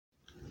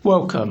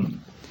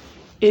Welcome.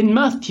 In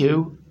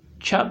Matthew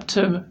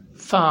chapter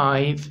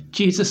 5,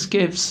 Jesus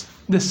gives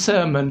the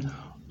Sermon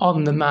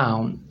on the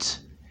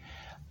Mount.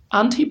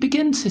 And he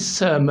begins his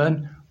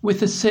sermon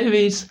with a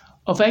series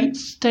of 8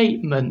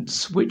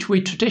 statements which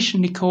we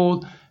traditionally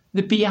call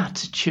the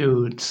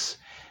Beatitudes.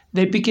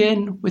 They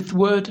begin with the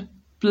word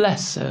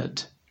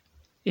blessed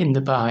in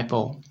the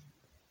Bible.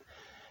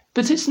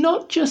 But it's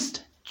not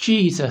just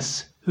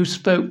Jesus who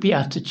spoke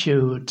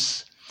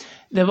Beatitudes.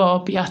 There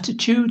are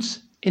Beatitudes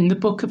in the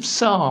book of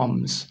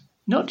Psalms,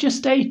 not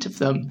just 8 of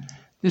them,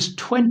 there's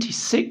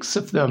 26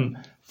 of them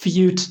for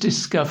you to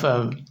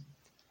discover.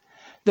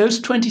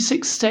 Those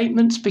 26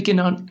 statements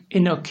begin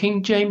in our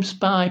King James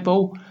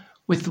Bible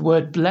with the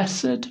word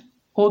blessed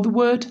or the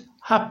word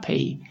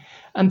happy.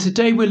 And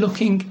today we're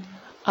looking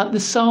at the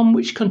psalm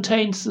which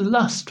contains the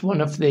last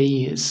one of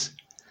these,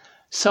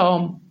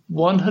 Psalm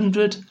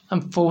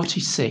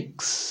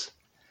 146.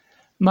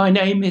 My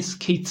name is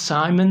Keith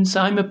Simons.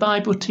 I'm a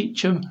Bible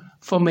teacher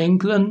from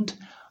England.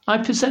 I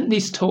present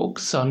these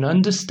talks on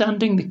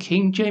understanding the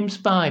King James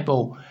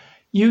Bible,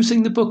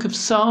 using the book of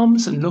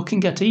Psalms and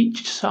looking at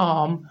each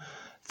psalm,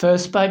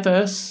 verse by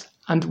verse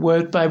and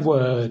word by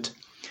word.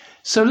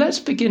 So let's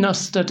begin our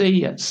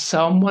study at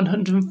Psalm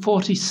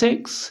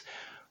 146,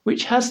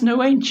 which has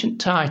no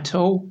ancient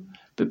title,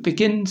 but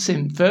begins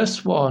in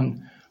verse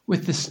 1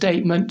 with the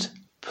statement,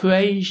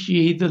 Praise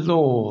ye the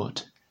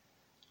Lord,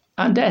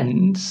 and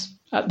ends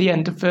at the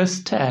end of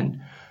verse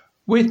 10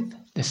 with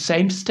the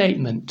same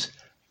statement,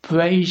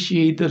 Praise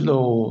ye the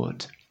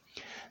Lord.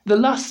 The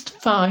last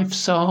 5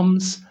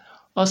 psalms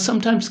are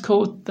sometimes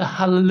called the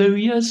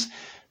Hallelujahs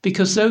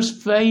because those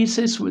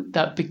phrases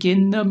that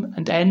begin them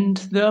and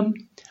end them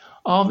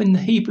are in the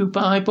Hebrew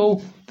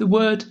Bible the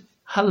word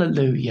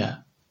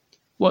Hallelujah.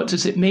 What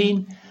does it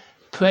mean?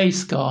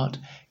 Praise God,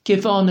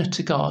 give honour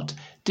to God,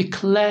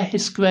 declare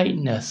his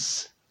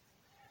greatness.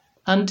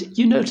 And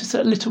you notice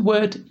that little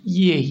word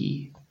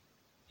ye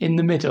in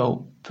the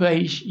middle,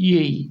 praise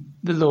ye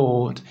the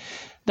Lord.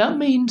 That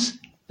means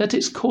that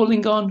it's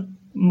calling on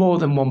more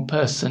than one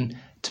person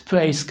to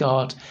praise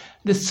God.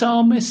 The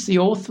psalmist, the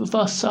author of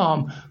our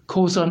psalm,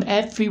 calls on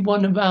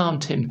everyone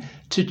around him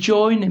to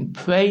join in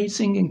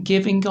praising and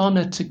giving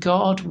honour to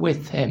God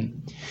with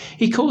him.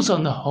 He calls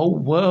on the whole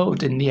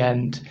world in the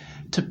end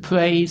to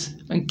praise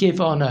and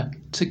give honour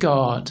to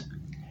God.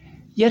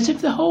 Yet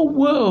if the whole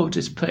world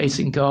is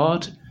praising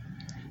God,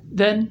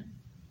 then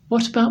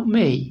what about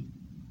me?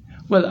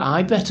 Well,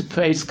 I better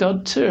praise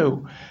God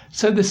too.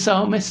 So the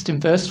psalmist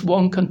in verse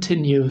 1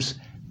 continues,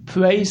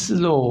 Praise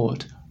the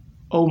Lord,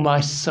 O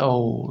my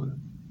soul.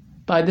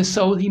 By the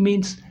soul he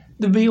means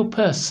the real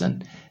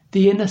person,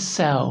 the inner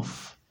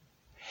self.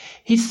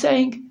 He's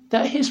saying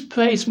that his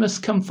praise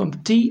must come from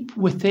deep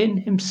within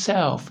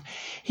himself.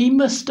 He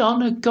must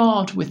honour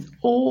God with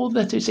all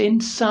that is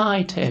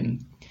inside him.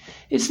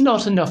 It's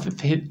not enough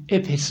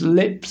if his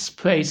lips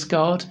praise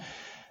God,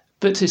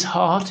 but his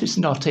heart is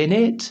not in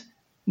it.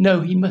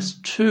 No, he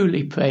must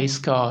truly praise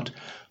God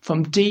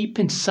from deep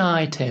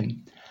inside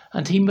him,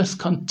 and he must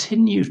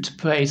continue to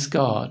praise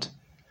God.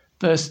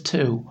 Verse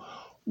 2,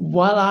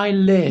 While I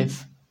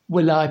live,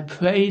 will I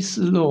praise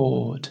the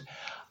Lord.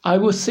 I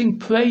will sing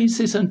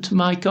praises unto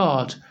my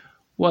God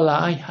while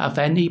I have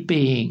any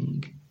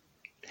being.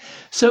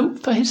 So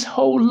for his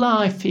whole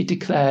life, he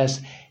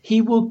declares,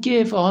 he will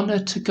give honour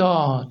to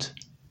God.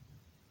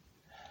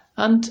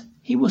 And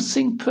he will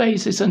sing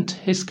praises unto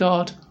his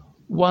God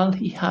while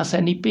he has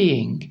any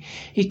being.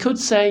 He could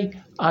say,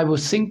 I will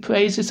sing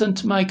praises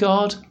unto my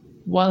God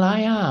while I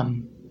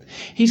am.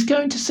 He's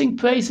going to sing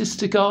praises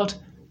to God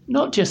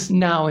not just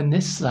now in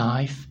this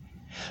life,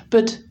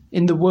 but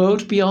in the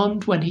world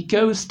beyond when he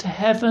goes to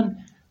heaven.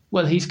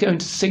 Well, he's going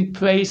to sing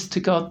praise to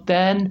God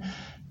then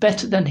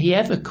better than he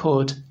ever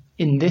could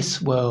in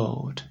this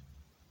world.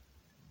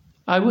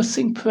 I will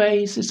sing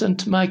praises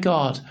unto my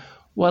God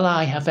while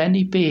I have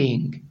any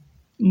being.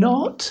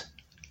 Not,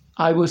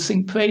 I will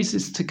sing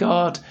praises to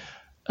God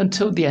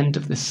until the end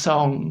of the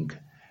song.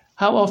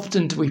 How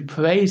often do we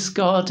praise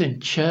God in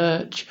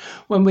church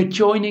when we're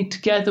joining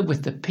together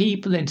with the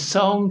people in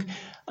song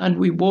and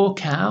we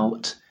walk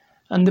out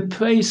and the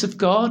praise of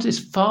God is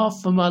far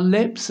from our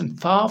lips and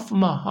far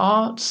from our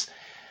hearts?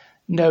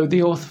 No,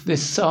 the author of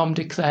this psalm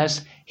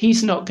declares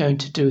he's not going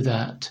to do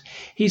that.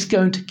 He's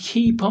going to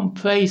keep on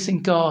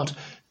praising God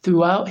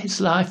throughout his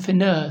life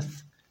in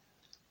earth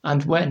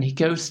and when he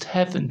goes to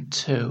heaven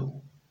too.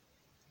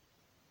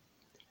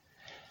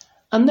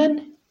 And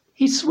then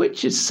he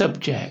switches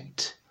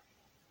subject.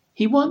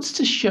 He wants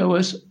to show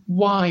us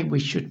why we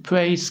should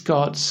praise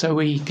God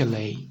so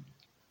eagerly.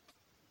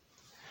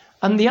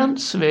 And the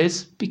answer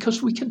is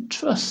because we can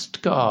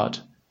trust God.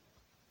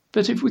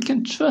 But if we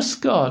can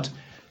trust God,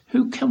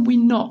 who can we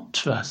not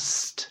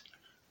trust?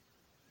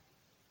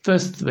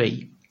 Verse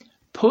 3,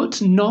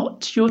 Put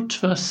not your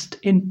trust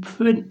in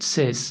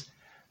princes,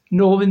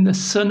 nor in the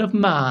Son of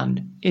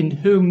Man, in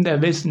whom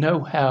there is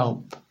no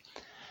help.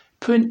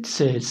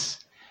 Princes.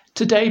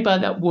 Today, by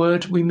that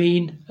word, we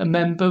mean a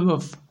member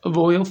of a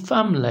royal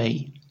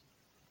family.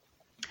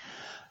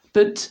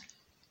 But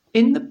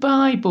In the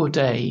Bible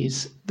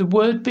days, the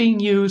word being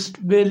used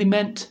really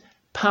meant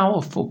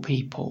powerful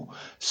people,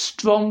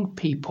 strong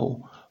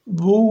people,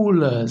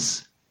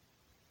 rulers,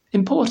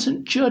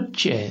 important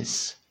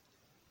judges.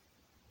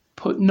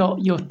 Put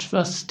not your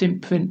trust in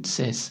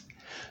princes,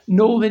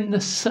 nor in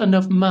the Son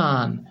of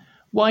Man.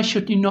 Why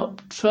should you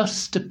not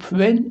trust a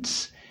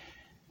prince?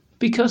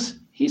 Because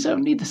he's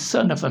only the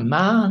son of a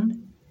man.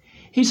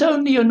 He's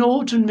only an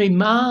ordinary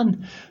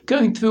man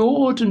going through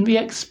ordinary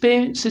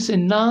experiences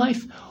in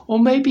life, or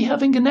maybe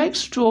having an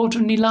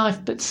extraordinary life,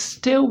 but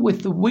still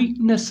with the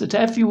weakness that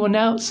everyone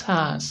else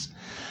has.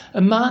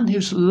 A man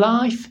whose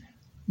life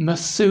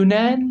must soon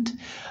end,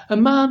 a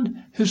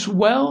man whose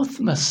wealth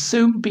must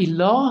soon be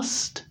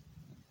lost.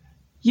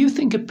 You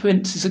think a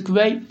prince is a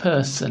great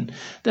person,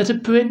 that a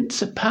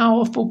prince, a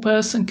powerful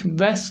person, can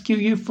rescue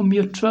you from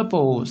your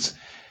troubles.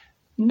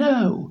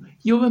 No,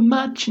 you're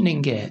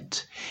imagining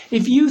it.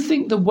 If you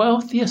think the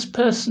wealthiest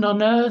person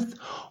on earth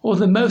or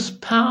the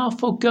most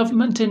powerful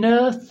government in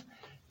earth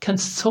can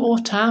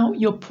sort out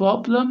your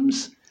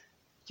problems,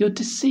 you're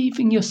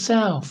deceiving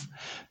yourself,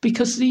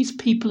 because these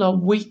people are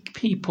weak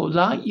people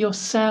like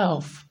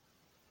yourself.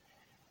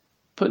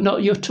 Put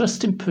not your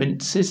trust in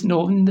princes,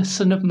 nor in the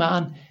Son of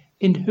Man,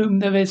 in whom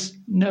there is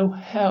no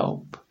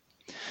help.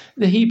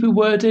 The Hebrew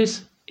word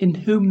is, in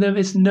whom there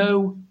is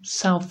no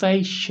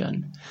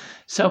salvation.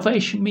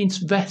 Salvation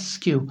means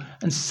rescue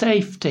and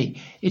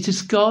safety. It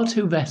is God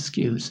who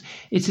rescues.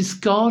 It is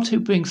God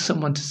who brings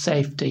someone to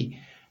safety,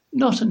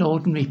 not an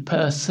ordinary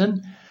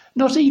person,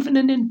 not even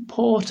an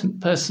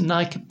important person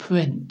like a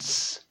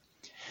prince.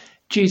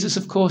 Jesus,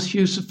 of course,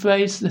 used the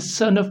phrase, the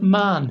Son of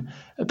Man,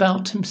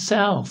 about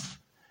himself.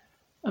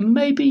 And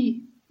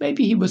maybe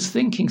he was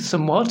thinking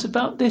somewhat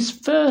about this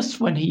verse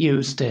when he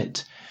used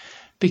it,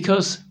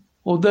 because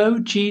although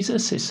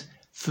Jesus is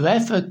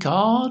forever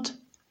God,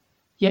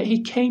 yet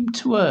he came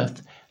to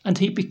earth and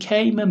he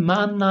became a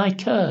man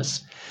like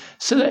us,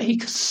 so that he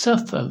could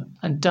suffer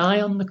and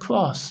die on the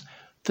cross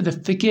for the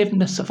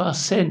forgiveness of our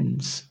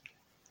sins.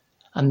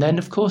 And then,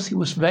 of course, he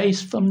was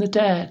raised from the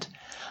dead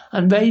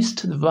and raised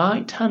to the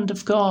right hand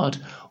of God,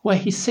 where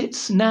he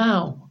sits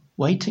now,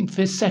 waiting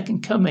for his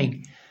second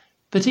coming.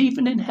 But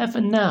even in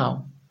heaven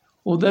now,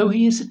 although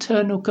he is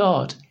eternal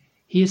God,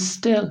 he is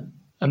still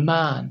a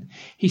man.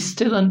 He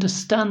still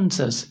understands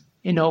us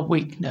in our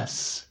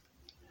weakness.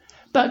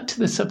 Back to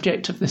the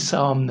subject of the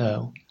psalm,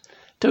 though.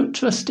 Don't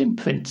trust in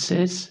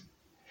princes,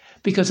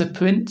 because a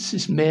prince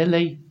is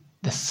merely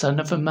the son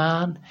of a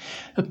man.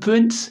 A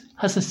prince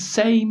has the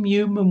same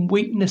human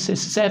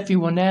weaknesses as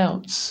everyone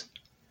else.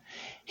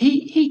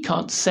 He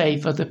can't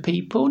save other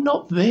people,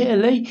 not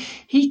really.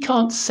 He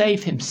can't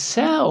save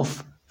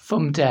himself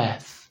from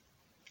death.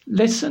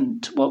 Listen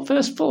to what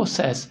verse 4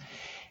 says.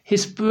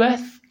 His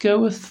breath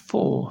goeth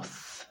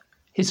forth.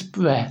 His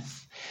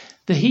breath.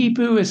 The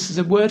Hebrew is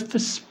the word for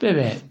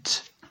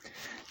spirit.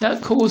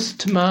 That calls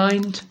to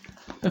mind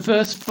a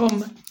verse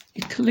from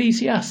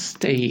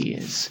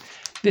Ecclesiastes.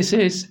 This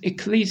is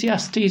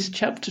Ecclesiastes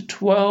chapter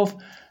 12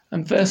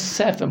 and verse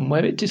 7,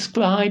 where it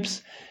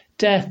describes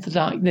death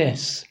like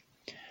this.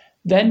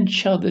 Then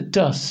shall the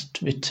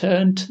dust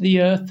return to the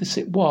earth as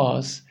it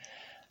was,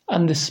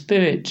 and the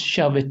spirit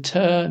shall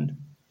return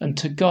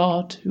unto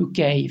God who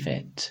gave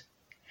it.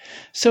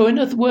 So in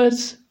other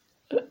words,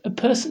 a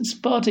person's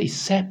body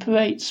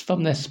separates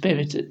from their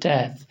spirit at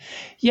death.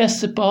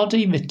 Yes, the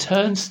body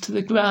returns to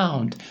the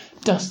ground,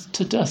 dust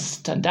to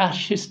dust and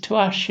ashes to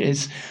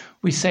ashes,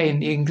 we say in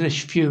the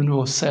English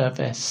funeral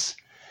service.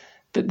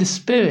 But the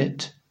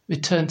spirit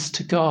returns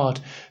to God,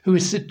 who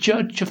is the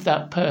judge of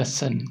that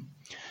person.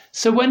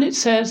 So when it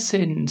says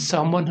in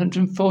Psalm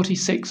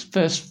 146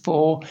 verse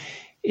 4,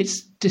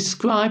 it's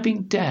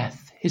describing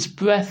death. His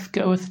breath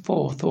goeth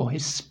forth, or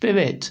his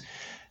spirit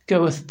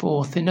goeth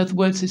forth. In other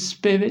words, his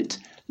spirit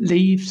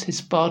leaves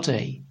his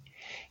body.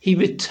 He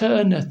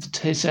returneth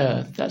to his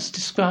earth. That's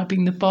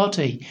describing the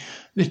body,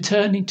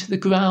 returning to the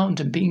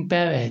ground and being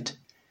buried.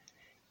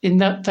 In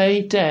that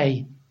very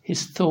day,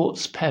 his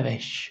thoughts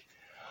perish.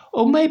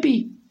 Or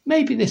maybe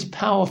this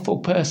powerful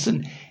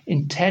person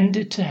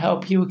intended to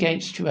help you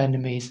against your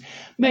enemies.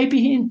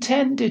 Maybe he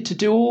intended to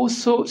do all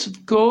sorts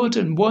of good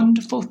and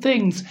wonderful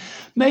things.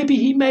 Maybe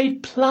he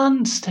made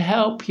plans to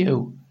help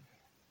you.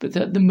 But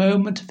at the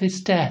moment of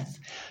his death,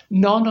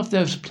 none of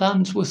those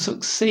plans will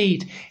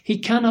succeed. He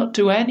cannot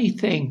do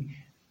anything,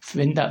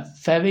 for in that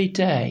very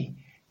day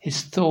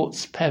his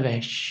thoughts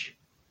perish.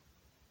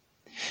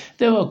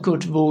 There are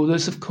good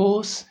rulers, of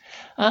course,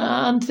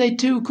 and they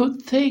do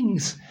good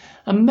things.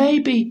 And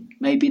maybe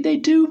they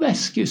do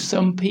rescue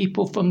some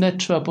people from their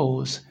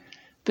troubles,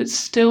 but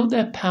still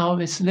their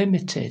power is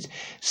limited.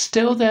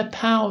 Still their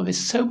power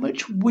is so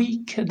much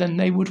weaker than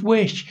they would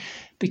wish,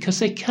 because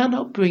they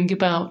cannot bring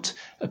about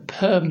a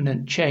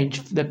permanent change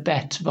for the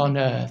better on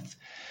earth.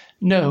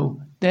 No,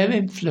 their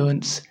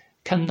influence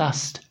can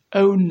last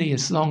only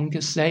as long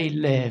as they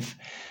live,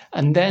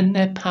 and then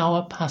their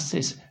power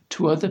passes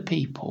to other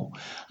people,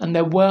 and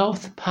their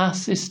wealth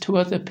passes to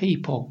other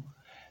people.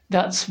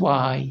 That's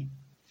why,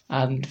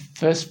 and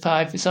verse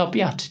 5 is our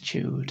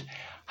beatitude,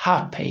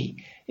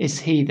 happy is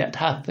he that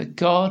hath the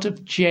God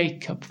of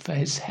Jacob for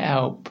his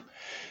help,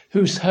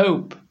 whose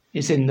hope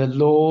is in the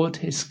Lord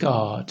his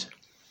God.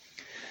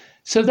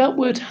 So that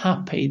word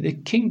happy, the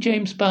King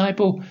James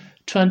Bible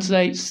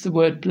translates the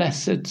word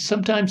blessed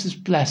sometimes as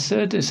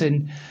blessed, as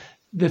in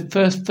the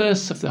first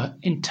verse of the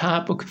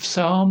entire book of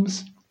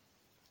Psalms,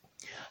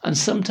 and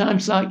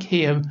sometimes, like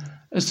here,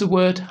 as the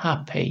word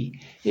happy.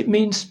 It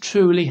means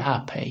truly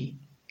happy.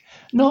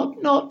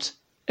 Not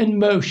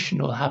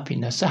emotional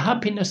happiness, a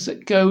happiness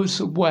that goes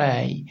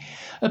away,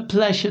 a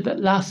pleasure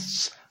that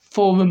lasts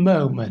for a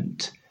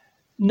moment.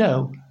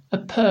 No, a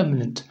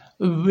permanent,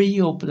 a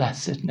real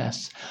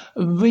blessedness,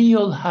 a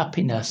real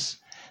happiness.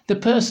 The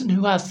person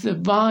who has the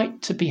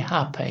right to be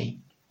happy.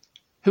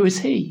 Who is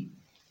he?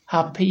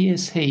 Happy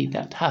is he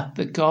that hath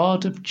the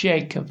God of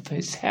Jacob for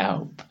his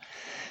help.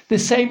 The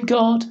same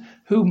God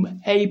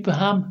whom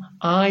Abraham,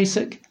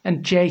 Isaac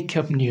and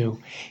Jacob knew.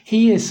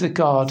 He is the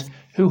God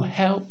who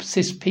helps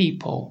his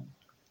people.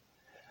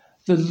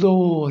 The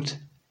Lord,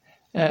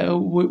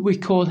 we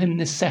call him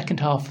the second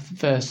half of the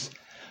verse,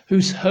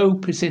 whose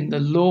hope is in the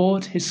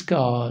Lord his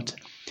God.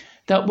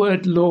 That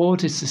word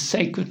Lord is the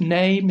sacred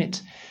name.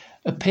 It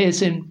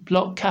appears in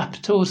block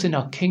capitals in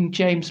our King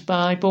James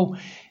Bible.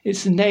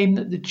 It's a name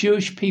that the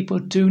Jewish people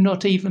do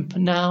not even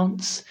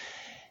pronounce.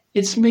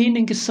 Its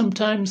meaning is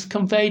sometimes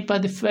conveyed by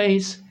the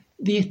phrase,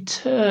 the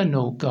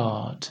eternal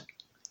God,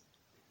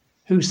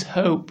 whose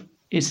hope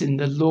is in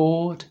the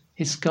Lord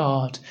his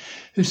God,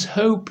 whose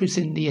hope is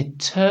in the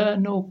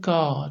eternal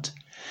God.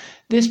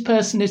 This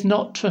person is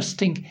not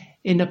trusting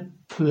in a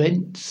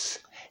prince,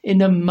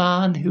 in a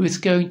man who is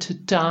going to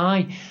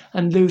die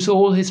and lose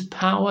all his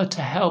power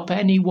to help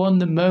anyone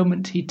the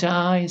moment he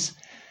dies.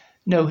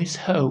 No, his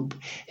hope,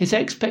 his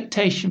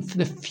expectation for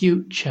the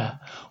future,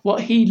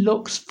 what he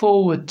looks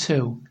forward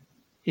to,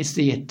 is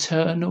the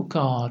eternal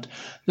God,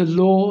 the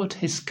Lord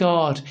his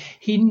God.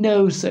 He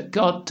knows that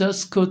God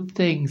does good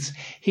things.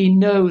 He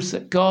knows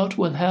that God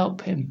will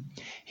help him.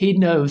 He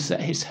knows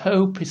that his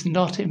hope is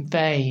not in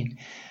vain,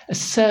 a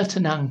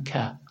certain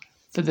anchor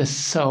for the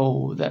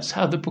soul. That's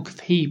how the book of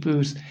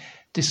Hebrews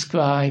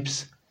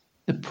describes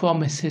the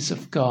promises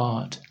of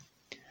God.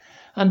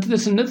 And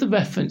there's another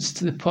reference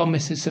to the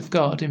promises of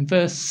God in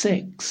verse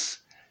 6.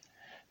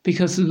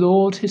 Because the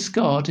Lord his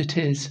God it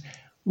is,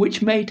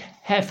 which made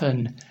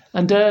heaven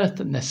and earth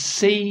and the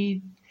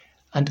sea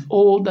and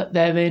all that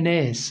therein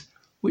is,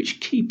 which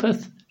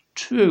keepeth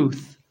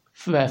truth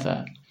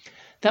forever.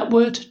 That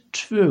word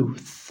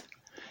truth.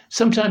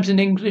 Sometimes in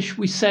English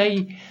we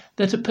say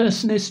that a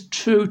person is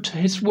true to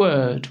his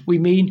word. We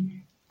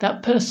mean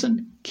that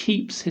person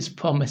keeps his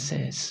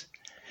promises.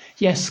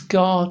 Yes,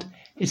 God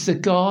is the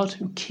God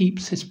who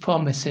keeps his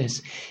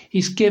promises.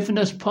 He's given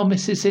us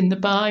promises in the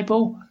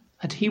Bible,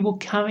 and he will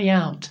carry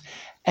out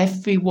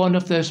every one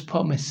of those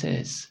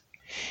promises.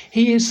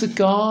 He is the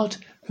God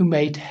who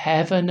made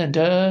heaven and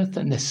earth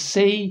and the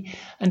sea,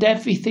 and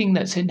everything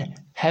that's in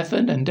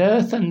heaven and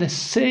earth and the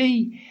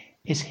sea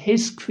is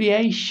his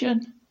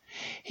creation.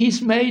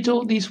 He's made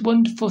all these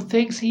wonderful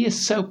things. He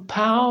is so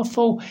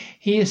powerful.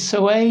 He is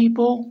so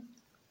able.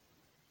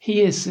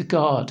 He is the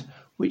God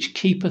which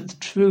keepeth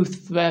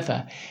truth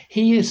forever.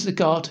 He is the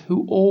God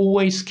who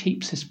always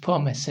keeps his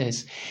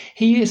promises.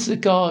 He is the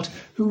God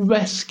who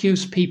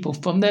rescues people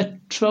from their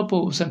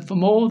troubles and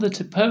from all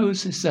that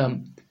opposes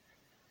them.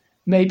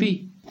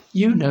 Maybe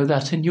you know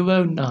that in your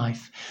own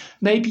life.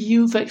 Maybe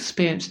you've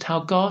experienced how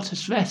God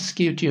has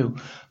rescued you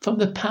from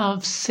the power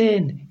of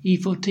sin,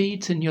 evil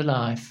deeds in your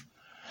life.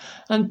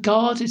 And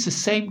God is the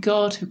same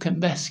God who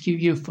can rescue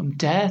you from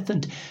death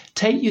and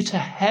take you to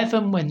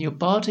heaven when your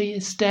body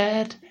is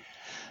dead.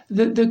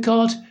 The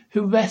God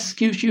who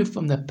rescues you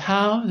from the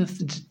power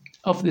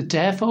of the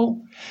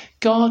devil.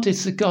 God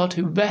is the God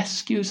who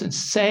rescues and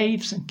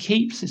saves and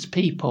keeps his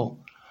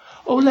people.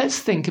 Oh, let's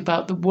think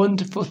about the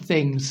wonderful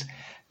things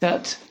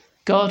that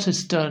God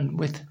has done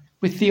with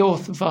the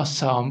author of our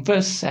psalm.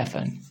 Verse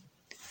 7.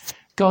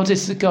 God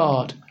is the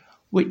God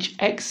which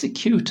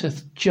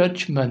executeth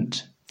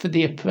judgment for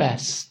the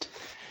oppressed.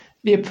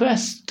 The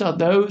oppressed are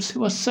those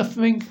who are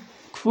suffering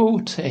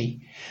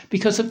cruelty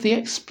because of the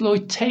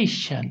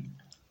exploitation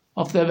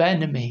of their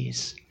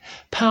enemies.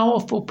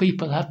 Powerful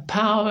people have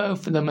power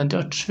over them and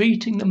are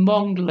treating them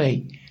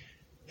wrongly.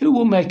 Who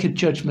will make a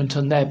judgment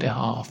on their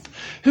behalf?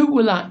 Who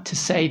will act to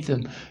save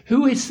them?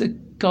 Who is the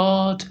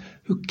God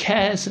who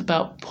cares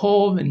about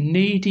poor and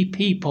needy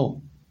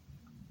people?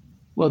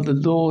 Well, the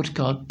Lord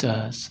God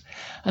does.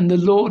 And the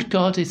Lord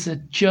God is the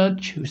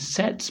judge who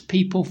sets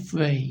people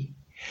free.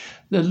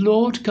 The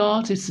Lord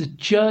God is the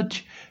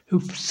judge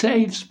who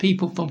saves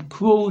people from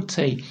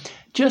cruelty,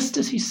 just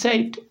as he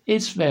saved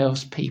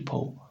Israel's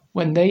people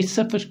when they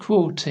suffered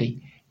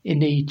cruelty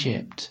in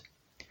Egypt.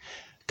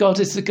 God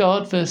is the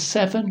God, verse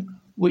 7,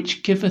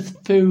 which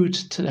giveth food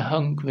to the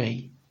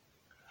hungry.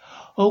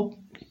 Oh,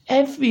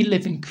 every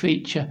living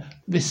creature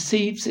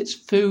receives its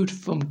food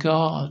from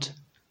God.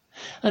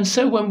 And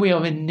so when we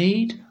are in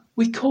need,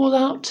 we call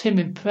out to him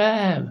in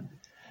prayer.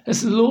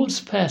 As the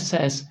Lord's Prayer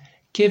says,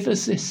 give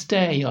us this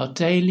day our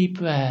daily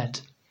bread.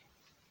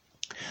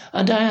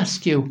 And I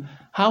ask you,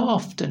 How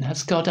often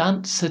has God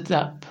answered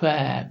that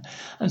prayer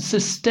and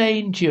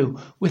sustained you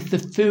with the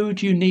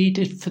food you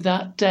needed for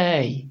that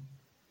day?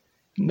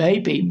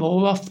 Maybe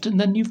more often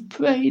than you've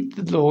prayed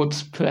the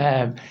Lord's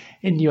Prayer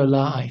in your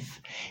life.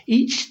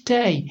 Each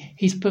day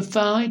He's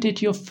provided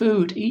your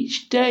food.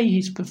 Each day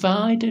He's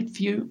provided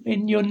for you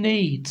in your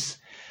needs.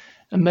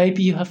 And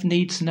maybe you have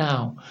needs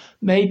now.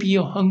 Maybe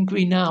you're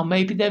hungry now.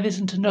 Maybe there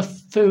isn't enough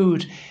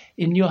food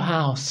in your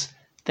house.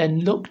 Then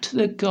look to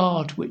the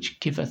God which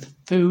giveth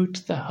food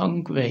to the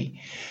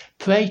hungry.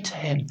 Pray to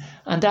Him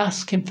and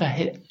ask Him for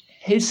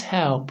His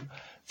help,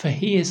 for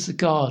He is the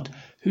God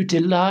who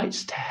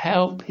delights to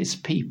help His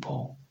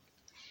people.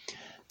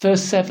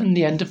 Verse 7,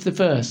 the end of the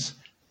verse.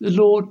 The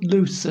Lord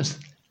looseth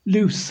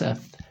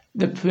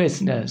the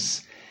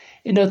prisoners.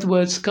 In other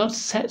words, God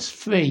sets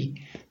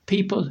free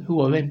people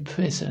who are in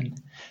prison.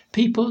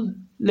 People,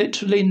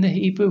 literally in the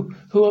Hebrew,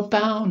 who are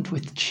bound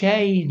with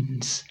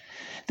chains.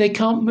 They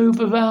can't move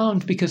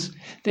around because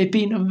they've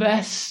been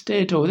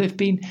arrested or they've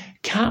been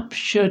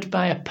captured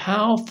by a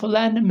powerful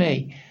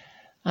enemy,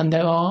 and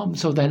their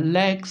arms or their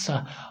legs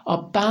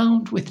are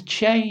bound with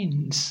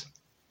chains.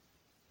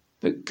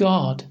 But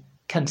God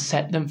can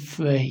set them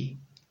free.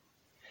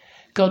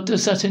 God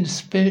does that in a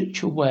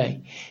spiritual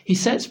way. He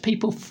sets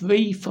people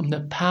free from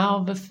the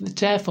power of the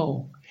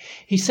devil.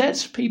 He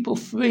sets people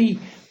free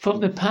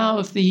from the power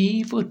of the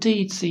evil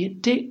deeds, the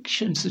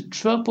addictions, the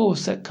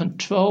troubles that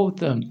control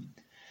them.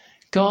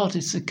 God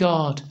is the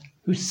God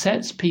who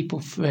sets people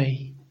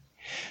free.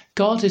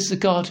 God is the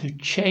God who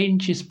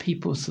changes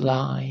people's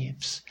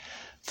lives.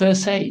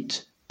 Verse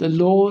 8, the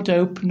Lord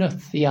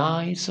openeth the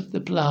eyes of the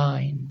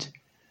blind.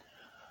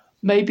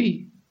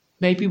 Maybe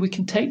we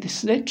can take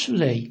this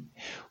literally.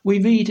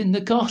 We read in the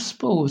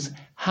Gospels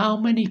how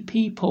many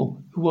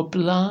people who were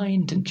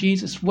blind and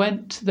Jesus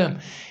went to them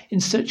in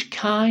such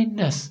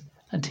kindness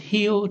and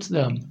healed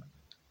them.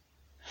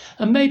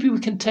 And maybe we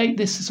can take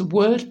this as a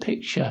word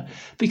picture,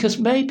 because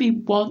maybe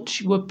once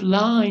you were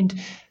blind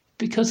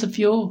because of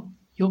your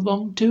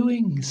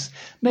wrongdoings.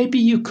 Maybe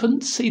you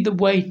couldn't see the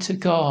way to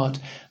God.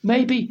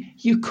 Maybe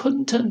you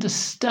couldn't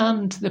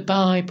understand the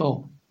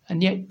Bible,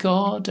 and yet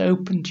God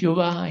opened your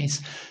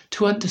eyes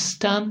to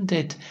understand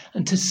it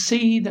and to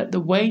see that the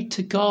way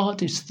to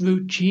God is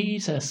through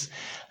Jesus,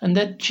 and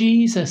that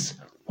Jesus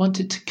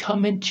wanted to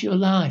come into your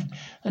life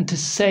and to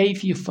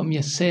save you from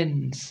your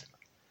sins.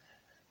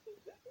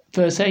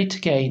 Verse 8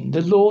 again,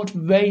 the Lord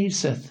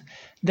raiseth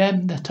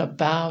them that are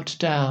bowed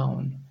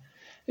down.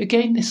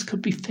 Again, this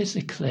could be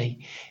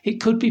physically.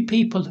 It could be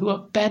people who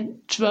are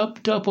bent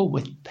double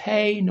with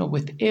pain or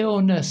with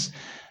illness,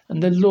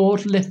 and the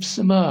Lord lifts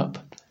them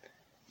up.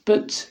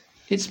 But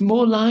it's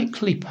more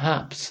likely,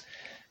 perhaps,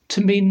 to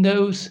mean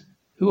those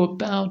who are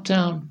bowed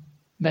down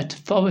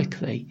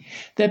metaphorically.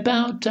 They're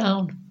bowed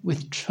down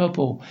with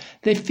trouble.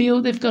 They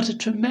feel they've got a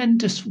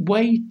tremendous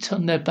weight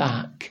on their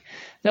back.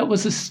 That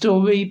was a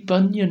story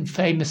Bunyan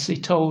famously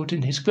told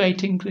in his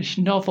great English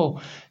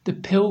novel, The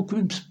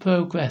Pilgrim's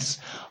Progress,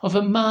 of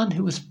a man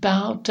who was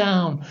bowed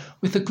down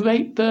with a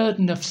great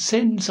burden of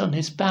sins on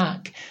his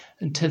back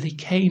until he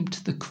came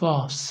to the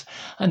cross,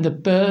 and the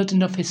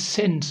burden of his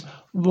sins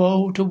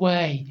rolled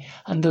away,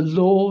 and the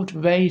Lord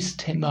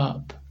raised him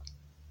up.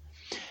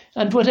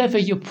 And whatever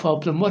your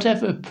problem,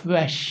 whatever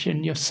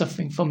oppression you're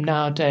suffering from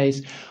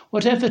nowadays,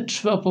 whatever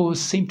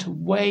troubles seem to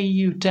weigh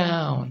you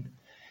down,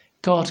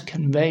 God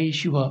can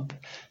raise you up.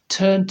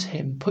 Turn to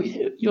Him, put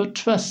your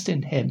trust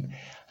in Him,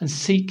 and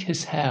seek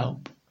His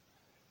help.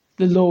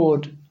 The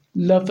Lord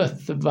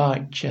loveth the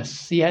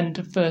righteous. The end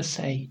of verse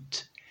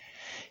 8.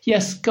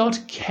 Yes, God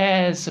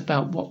cares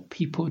about what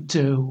people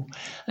do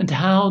and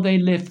how they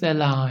live their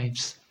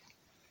lives.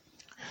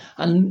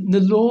 And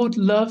the Lord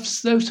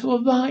loves those who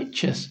are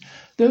righteous,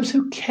 those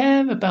who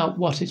care about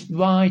what is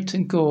right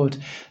and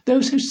good,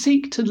 those who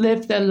seek to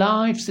live their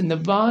lives in the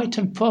right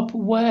and proper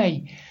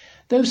way,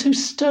 those who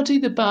study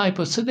the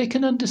Bible so they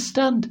can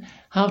understand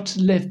how to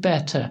live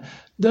better,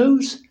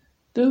 those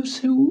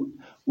who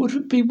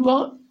would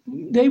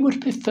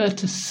prefer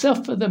to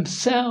suffer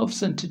themselves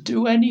than to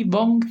do any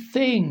wrong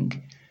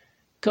thing.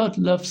 God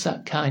loves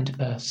that kind of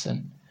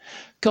person.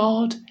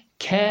 God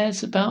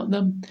cares about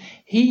them.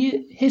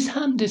 His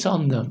hand is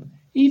on them.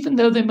 Even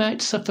though they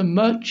might suffer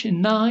much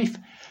in life,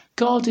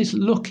 God is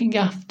looking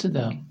after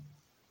them.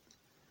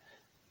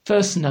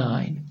 Verse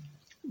 9,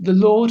 the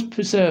Lord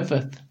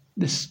preserveth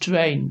the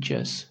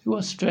strangers. Who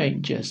are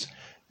strangers?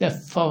 They're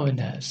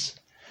foreigners.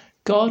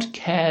 God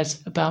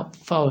cares about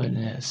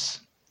foreigners.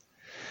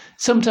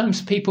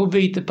 Sometimes people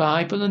read the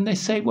Bible and they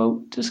say,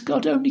 well, does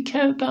God only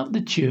care about the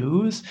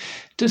Jews?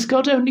 Does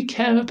God only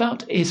care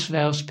about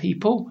Israel's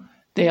people?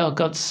 They are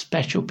God's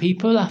special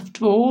people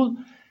after all.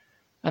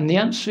 And the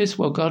answer is,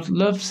 well, God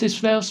loves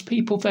Israel's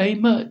people very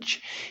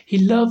much. He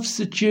loves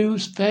the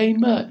Jews very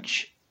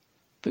much.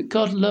 But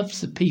God loves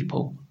the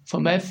people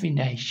from every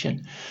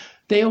nation.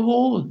 They are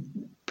all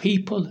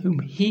people whom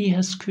He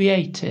has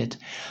created.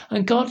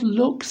 And God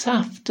looks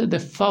after the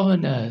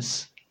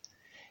foreigners.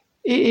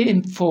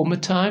 In former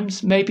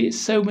times, maybe it's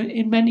so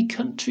in many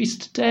countries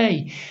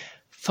today,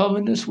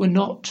 foreigners were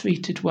not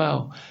treated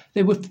well.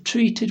 they were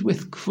treated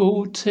with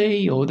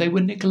cruelty or they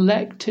were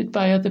neglected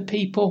by other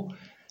people.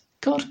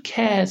 God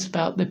cares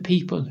about the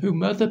people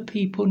whom other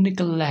people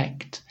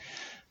neglect.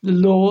 The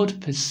Lord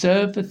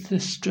preserveth the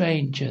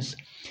strangers.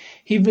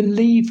 He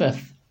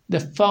relieveth the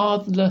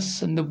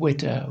fatherless and the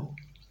widow.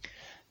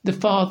 The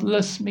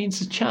fatherless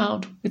means a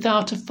child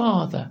without a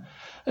father,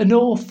 an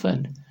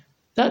orphan.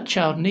 That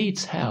child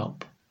needs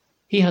help.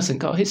 He hasn't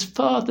got his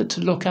father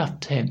to look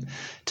after him,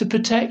 to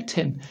protect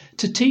him,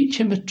 to teach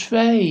him a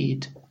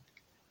trade.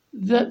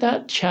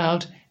 That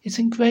child is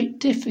in great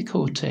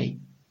difficulty.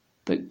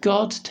 But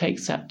God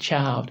takes that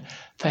child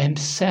for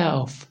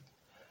himself.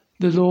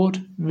 The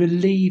Lord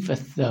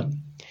relieveth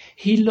them.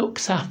 He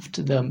looks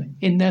after them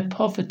in their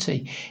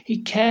poverty.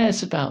 He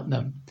cares about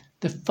them.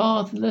 The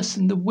fatherless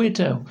and the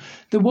widow,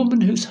 the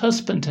woman whose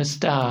husband has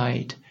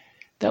died.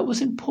 That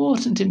was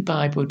important in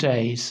Bible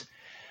days.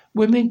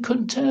 Women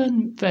couldn't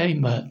earn very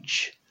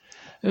much.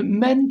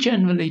 Men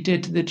generally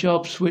did the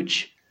jobs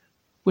which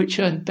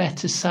earned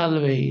better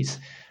salaries.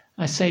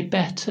 I say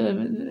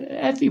better,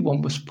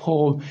 everyone was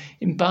poor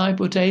in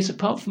Bible days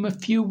apart from a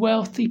few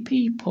wealthy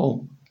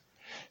people.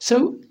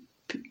 So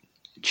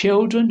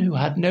children who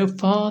had no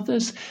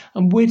fathers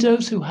and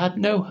widows who had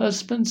no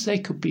husbands, they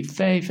could be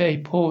very, very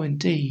poor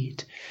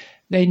indeed.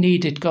 They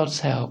needed God's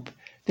help.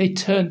 They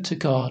turned to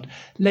God.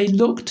 They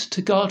looked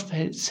to God for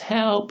his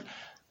help,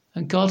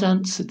 and God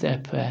answered their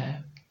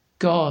prayer.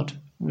 God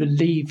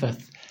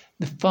relieveth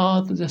the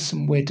fatherless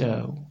and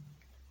widow.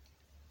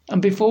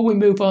 And before we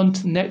move on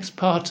to the next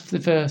part of the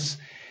verse,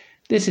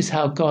 this is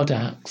how God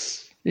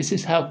acts. This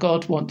is how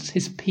God wants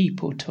his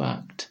people to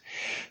act.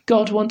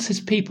 God wants his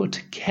people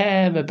to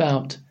care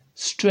about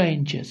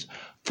strangers,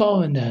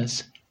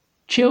 foreigners,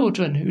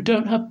 children who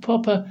don't have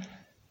proper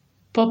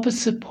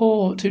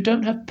support, who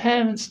don't have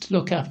parents to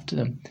look after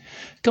them.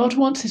 God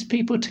wants his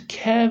people to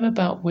care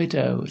about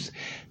widows,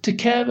 to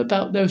care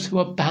about those who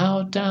are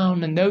bowed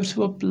down and those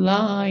who are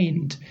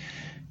blind.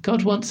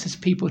 God wants his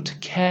people to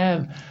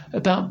care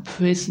about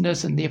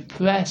prisoners and the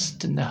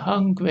oppressed and the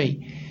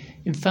hungry.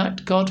 In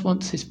fact, God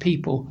wants his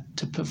people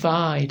to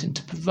provide and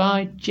to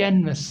provide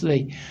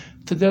generously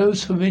for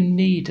those who are in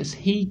need as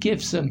he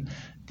gives them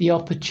the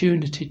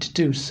opportunity to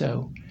do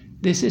so.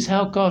 This is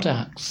how God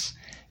acts.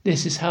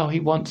 This is how he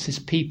wants his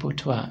people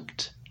to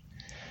act.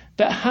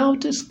 But how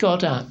does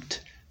God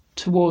act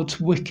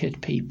towards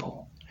wicked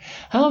people?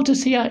 How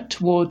does he act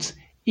towards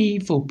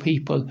evil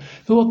people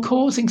who are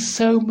causing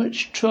so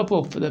much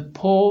trouble for the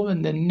poor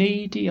and the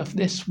needy of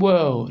this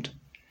world?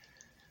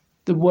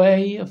 The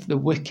way of the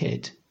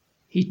wicked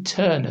he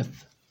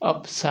turneth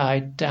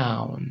upside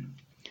down.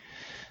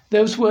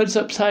 Those words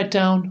upside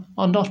down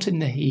are not in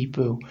the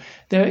Hebrew.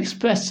 They're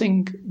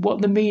expressing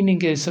what the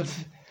meaning is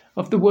of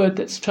the word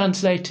that's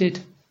translated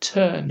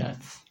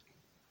turneth.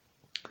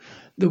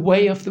 The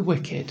way of the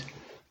wicked,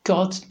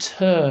 God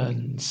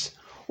turns,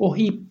 or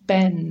he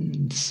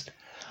bends,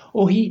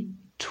 or he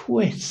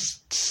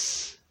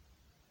twists.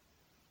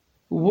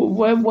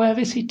 Where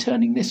is he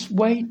turning this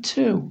way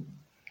to?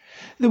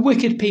 The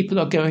wicked people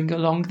are going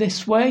along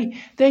this way.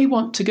 They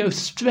want to go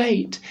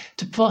straight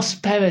to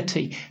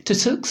prosperity, to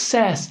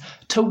success,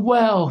 to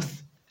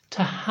wealth,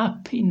 to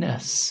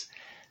happiness.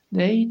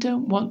 They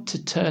don't want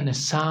to turn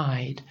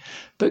aside,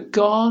 but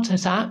God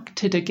has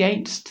acted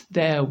against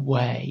their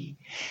way.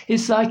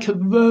 It's like a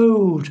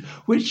road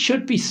which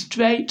should be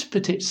straight,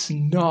 but it's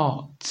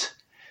not.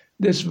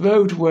 There's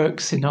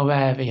roadworks in our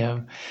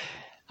area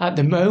at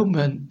the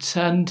moment,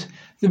 and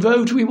the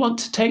road we want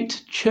to take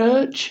to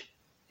church,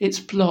 it's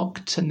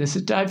blocked and there's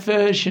a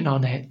diversion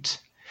on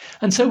it.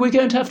 And so we're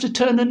going to have to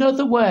turn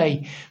another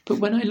way. But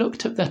when I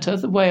looked up that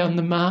other way on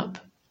the map,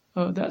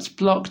 oh, that's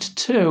blocked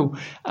too.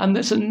 And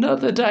there's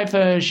another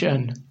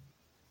diversion.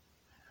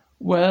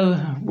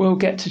 Well, we'll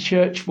get to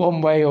church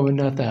one way or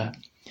another.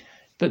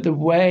 But the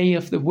way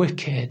of the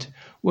wicked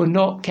will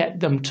not get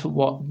them to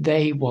what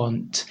they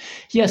want.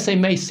 Yes, they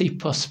may see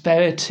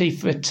prosperity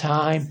for a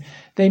time.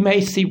 They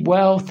may see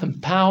wealth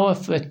and power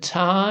for a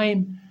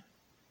time.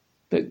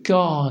 But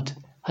God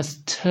has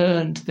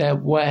turned their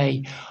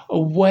way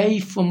away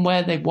from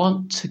where they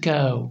want to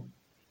go.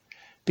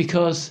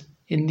 Because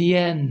in the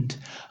end,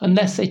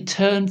 unless they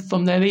turn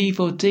from their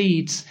evil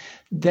deeds,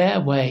 their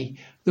way,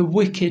 the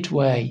wicked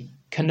way,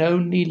 can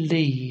only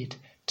lead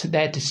to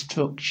their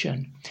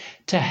destruction,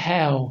 to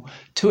hell,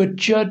 to a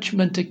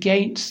judgment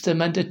against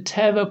them and a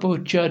terrible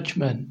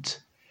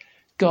judgment.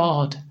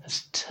 God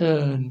has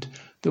turned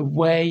the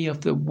way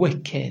of the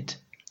wicked.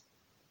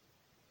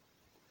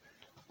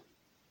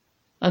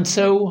 And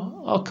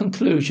so our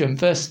conclusion,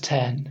 verse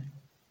 10,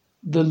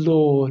 the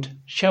Lord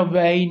shall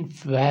reign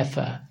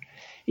forever,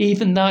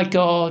 even thy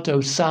God,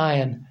 O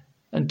Zion,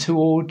 and to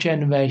all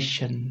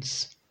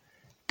generations.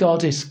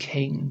 God is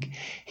king.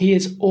 He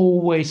is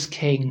always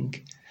king.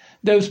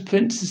 Those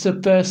princes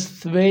of verse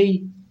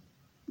 3,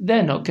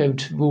 they're not going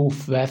to rule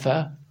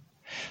forever.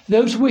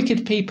 Those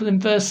wicked people in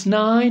verse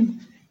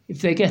 9, if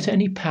they get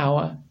any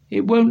power,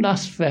 it won't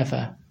last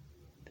forever.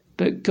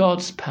 But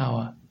God's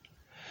power,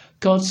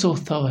 God's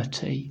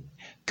authority,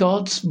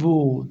 God's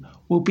rule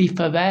will be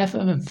forever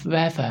and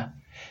forever.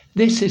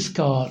 This is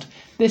God.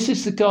 This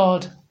is the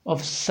God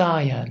of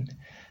Zion.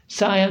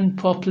 Zion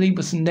properly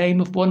was the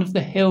name of one of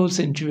the hills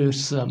in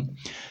Jerusalem,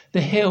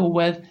 the hill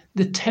where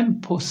the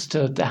temple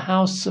stood, the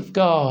house of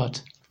God.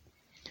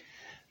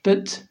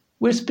 But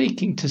we're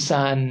speaking to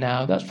Zion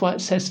now. That's why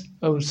it says,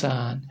 O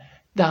Zion,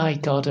 thy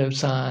God, O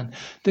Zion,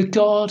 the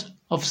God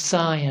of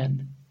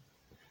Zion.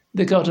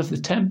 The God of the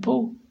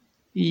temple?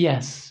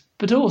 Yes,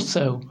 but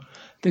also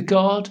the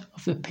God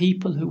of the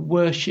people who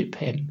worship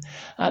him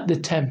at the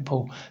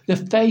temple. The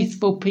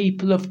faithful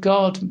people of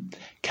God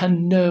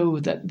can know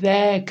that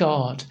their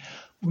God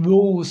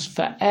rules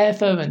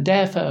forever and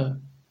ever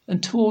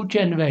and to all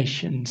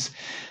generations.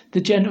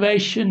 The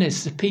generation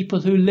is the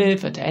people who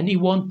live at any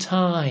one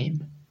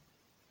time.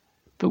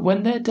 But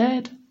when they're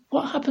dead,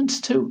 what happens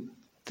to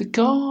the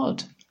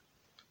God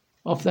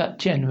of that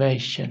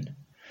generation?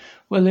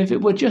 Well, if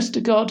it were just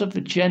a God of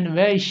a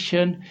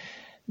generation,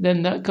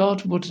 then that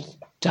God would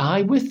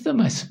die with them,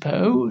 I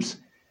suppose.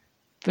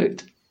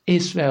 But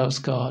Israel's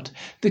God,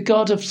 the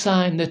God of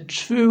Zion, the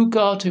true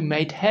God who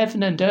made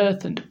heaven and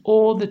earth and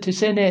all that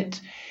is in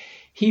it,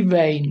 he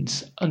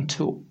reigns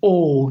unto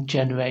all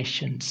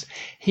generations.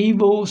 He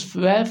rules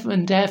forever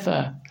and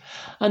ever.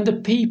 And the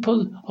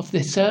people of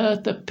this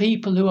earth, the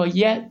people who are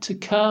yet to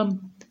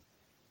come,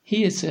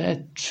 he is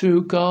a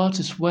true God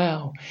as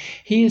well.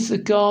 He is the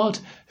God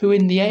who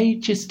in the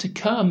ages to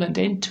come and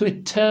into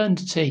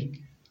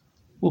eternity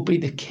will be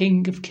the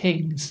King of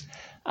kings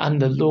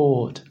and the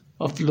Lord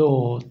of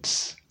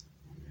lords.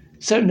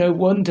 So no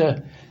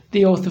wonder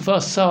the author of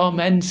our psalm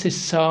ends his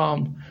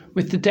psalm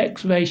with the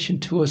declaration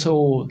to us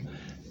all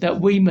that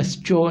we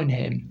must join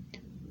him.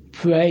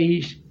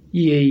 Praise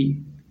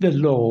ye the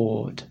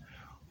Lord.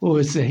 Or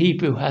as the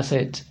Hebrew has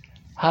it,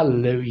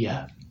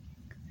 hallelujah.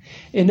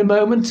 In a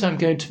moment I'm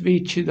going to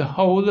read you the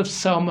whole of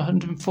Psalm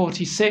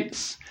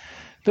 146.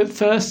 But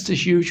first,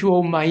 as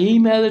usual, my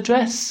email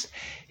address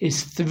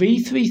is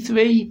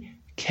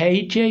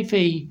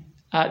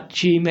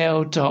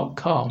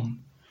 333kjv@gmail.com.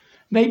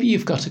 Maybe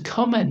you've got a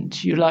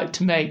comment you'd like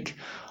to make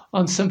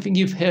on something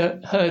you've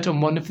heard on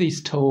one of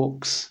these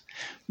talks.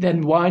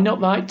 Then why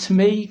not write to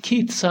me,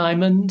 Keith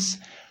Simons,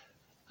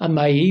 and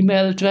my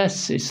email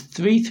address is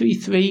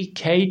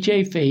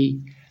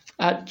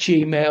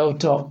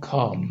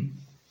 333kjv@gmail.com.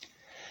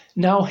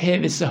 Now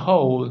here is the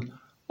whole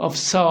of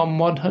Psalm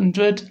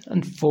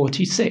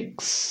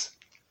 146.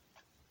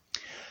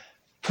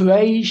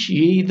 Praise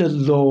ye the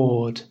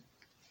Lord.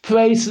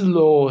 Praise the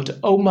Lord,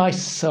 O my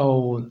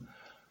soul.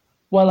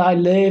 While I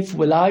live,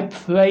 will I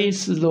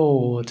praise the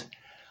Lord.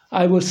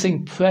 I will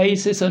sing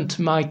praises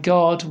unto my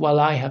God while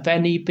I have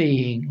any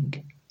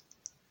being.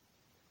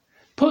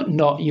 Put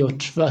not your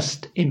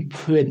trust in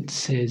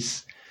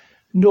princes,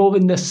 nor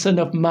in the Son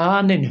of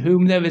Man, in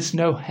whom there is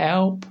no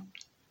help.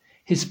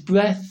 His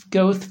breath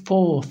goeth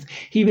forth,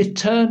 he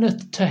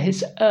returneth to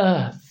his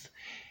earth.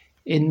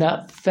 In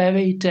that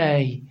very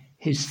day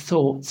his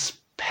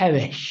thoughts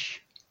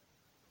perish.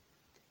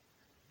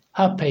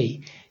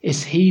 Happy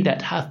is he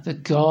that hath the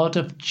God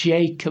of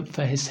Jacob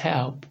for his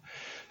help,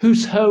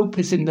 whose hope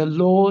is in the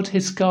Lord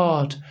his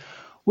God,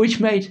 which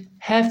made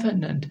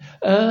heaven and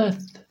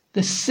earth,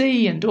 the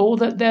sea and all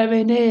that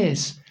therein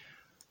is,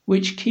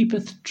 which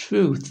keepeth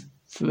truth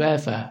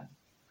forever,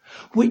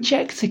 which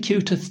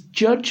executeth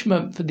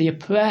judgment for the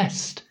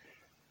oppressed,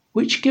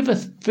 which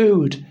giveth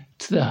food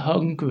to the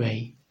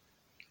hungry.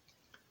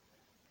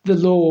 The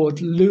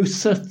Lord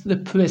looseth the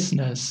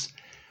prisoners.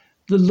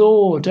 The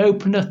Lord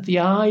openeth the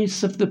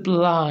eyes of the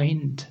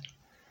blind.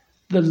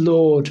 The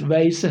Lord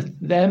raiseth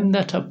them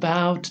that are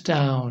bowed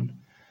down.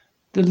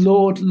 The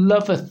Lord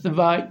loveth the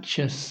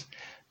righteous.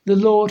 The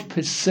Lord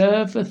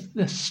preserveth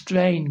the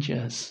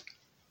strangers.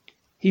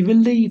 He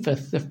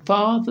relieveth the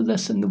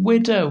fatherless and the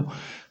widow,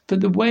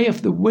 but the way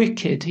of the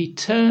wicked he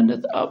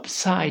turneth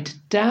upside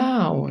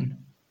down.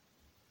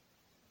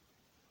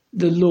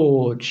 The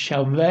Lord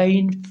shall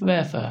reign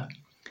forever,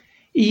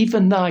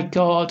 even thy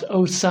God,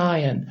 O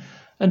Zion,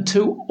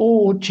 unto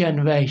all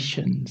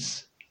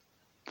generations.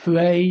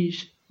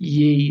 Praise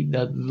ye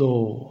the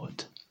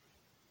Lord.